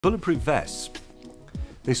Bulletproof vests,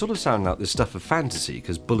 they sort of sound like the stuff of fantasy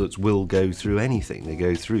because bullets will go through anything. They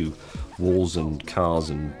go through walls and cars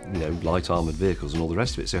and, light armoured vehicles and all the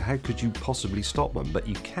rest of it. So how could you possibly stop one? But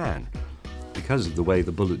you can, because of the way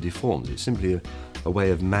the bullet deforms. It's simply a way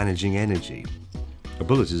of managing energy. A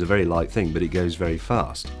bullet is a very light thing, but it goes very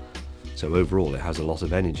fast. So overall it has a lot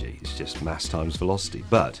of energy. It's just mass times velocity.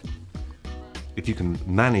 But if you can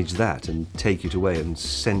manage that and take it away and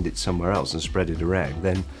send it somewhere else and spread it around,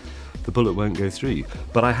 then the bullet won't go through you.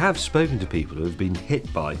 But I have spoken to people who have been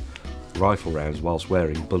hit by rifle rounds whilst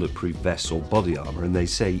wearing bulletproof vests or body armour, and they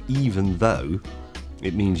say even though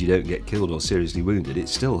it means you don't get killed or seriously wounded, it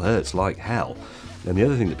still hurts like hell. And the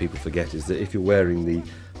other thing that people forget is that if you're wearing the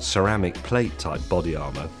ceramic plate type body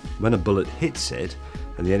armour, when a bullet hits it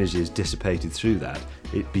and the energy is dissipated through that,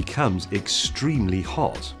 it becomes extremely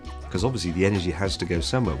hot. Because obviously the energy has to go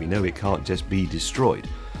somewhere. We know it can't just be destroyed.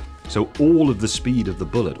 So all of the speed of the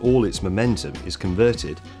bullet, all its momentum is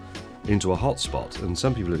converted into a hot spot. And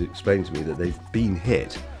some people have explained to me that they've been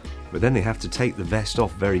hit, but then they have to take the vest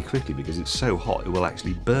off very quickly because it's so hot it will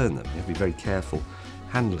actually burn them. You have to be very careful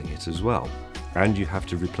handling it as well. And you have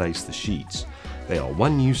to replace the sheets. They are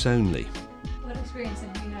one use only. What experience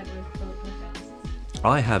have you had with bulletproof vests?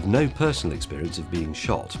 I have no personal experience of being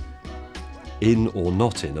shot in or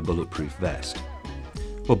not in a bulletproof vest.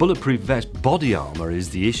 Well, bulletproof vest body armour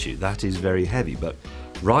is the issue. That is very heavy, but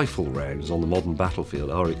rifle rounds on the modern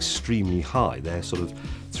battlefield are extremely high. They're sort of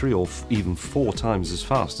 3 or even 4 times as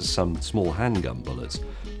fast as some small handgun bullets.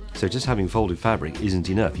 So just having folded fabric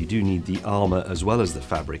isn't enough. You do need the armour as well as the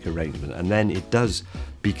fabric arrangement, and then it does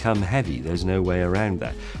become heavy. There's no way around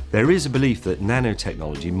that. There is a belief that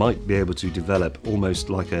nanotechnology might be able to develop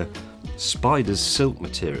almost like a spider's silk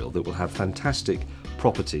material that will have fantastic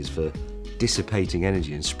properties for dissipating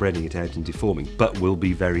energy and spreading it out and deforming, but will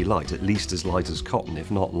be very light, at least as light as cotton,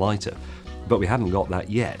 if not lighter. But we haven't got that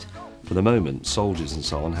yet. For the moment, soldiers and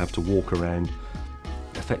so on have to walk around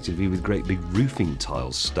effectively with great big roofing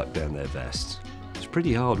tiles stuck down their vests. It's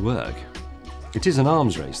pretty hard work. It is an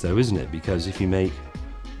arms race though, isn't it? Because if you make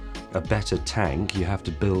a better tank, you have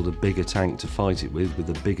to build a bigger tank to fight it with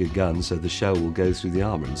a bigger gun, so the shell will go through the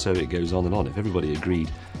armour, and so it goes on and on. If everybody agreed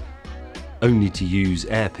only to use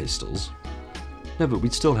air pistols, no, but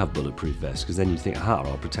we'd still have bulletproof vests, because then you'd think, aha,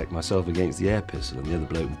 I'll protect myself against the air pistol, and the other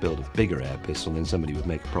bloke would build a bigger air pistol, and then somebody would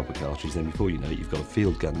make a proper cartridge, then before you know it, you've got a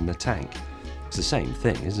field gun and a tank. It's the same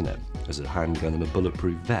thing, isn't it, as a handgun and a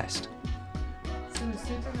bulletproof vest. So a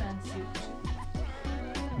Superman suit?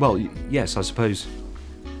 Well, yes, I suppose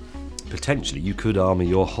potentially you could armour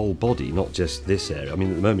your whole body, not just this area. I mean,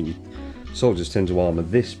 at the moment, soldiers tend to armour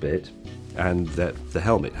this bit, and the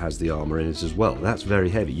helmet has the armour in it as well. That's very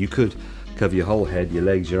heavy. You could cover your whole head, your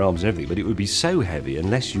legs, your arms and everything, but it would be so heavy,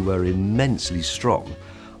 unless you were immensely strong,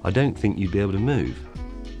 I don't think you'd be able to move.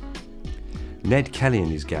 Ned Kelly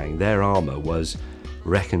and his gang, their armour was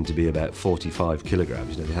reckoned to be about 45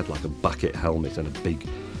 kilograms. They had like a bucket helmet and a big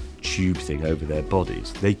tube thing over their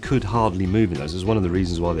bodies. They could hardly move in those. It was one of the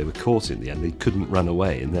reasons why they were caught in the end. They couldn't run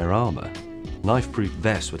away in their armour. Knife-proof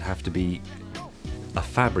vests would have to be a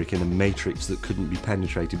fabric in a matrix that couldn't be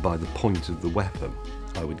penetrated by the point of the weapon,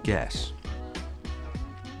 I would guess.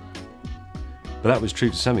 But that was true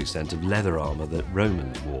to some extent of leather armour that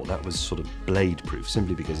Romans wore. That was sort of blade-proof,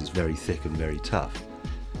 simply because it's very thick and very tough.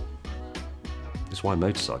 That's why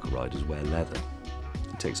motorcycle riders wear leather.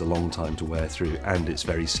 It takes a long time to wear through, and it's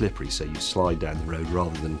very slippery, so you slide down the road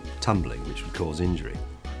rather than tumbling, which would cause injury.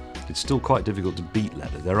 It's still quite difficult to beat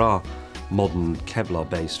leather. There are modern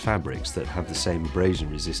Kevlar-based fabrics that have the same abrasion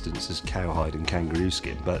resistance as cowhide and kangaroo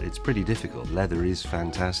skin, but it's pretty difficult. Leather is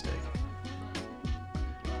fantastic.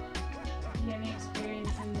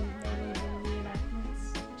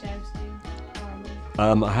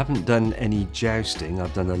 I haven't done any jousting.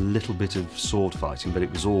 I've done a little bit of sword fighting, but it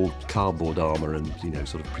was all cardboard armour and,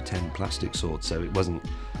 sort of pretend plastic swords, so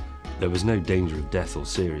there was no danger of death or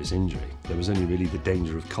serious injury. There was only really the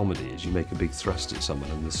danger of comedy, as you make a big thrust at someone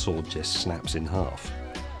and the sword just snaps in half.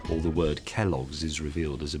 Or the word Kellogg's is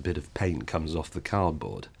revealed as a bit of paint comes off the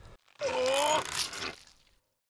cardboard.